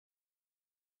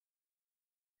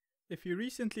If you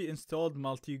recently installed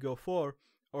Maltego 4,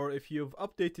 or if you've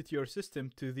updated your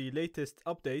system to the latest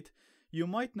update, you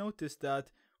might notice that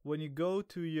when you go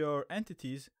to your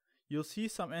entities, you'll see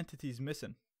some entities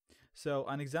missing. So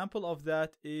an example of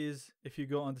that is if you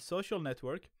go on the social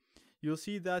network, you'll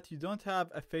see that you don't have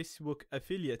a Facebook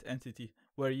affiliate entity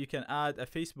where you can add a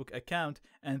Facebook account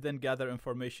and then gather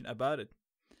information about it.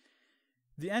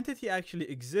 The entity actually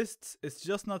exists, it's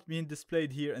just not being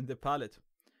displayed here in the palette.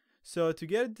 So to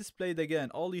get it displayed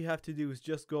again, all you have to do is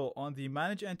just go on the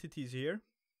Manage Entities here.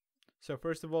 So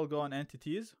first of all, go on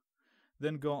Entities,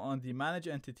 then go on the Manage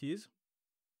Entities.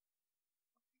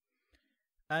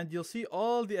 And you'll see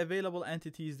all the available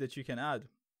entities that you can add.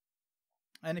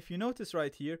 And if you notice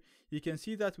right here, you can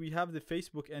see that we have the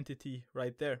Facebook entity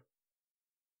right there.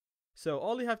 So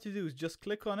all you have to do is just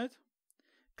click on it,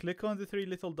 click on the three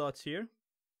little dots here,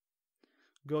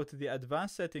 go to the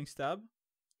Advanced Settings tab,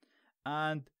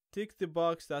 and tick the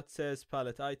box that says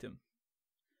Palette Item.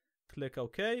 Click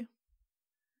OK,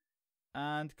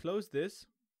 and close this,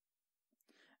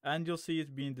 and you'll see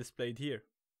it being displayed here.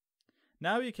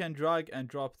 Now you can drag and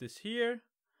drop this here,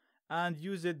 and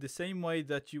use it the same way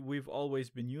that we've always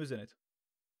been using it.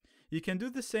 You can do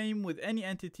the same with any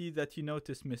entity that you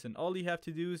notice missing. All you have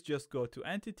to do is just go to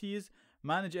Entities,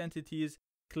 Manage Entities,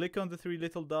 click on the three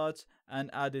little dots, and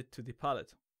add it to the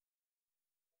palette.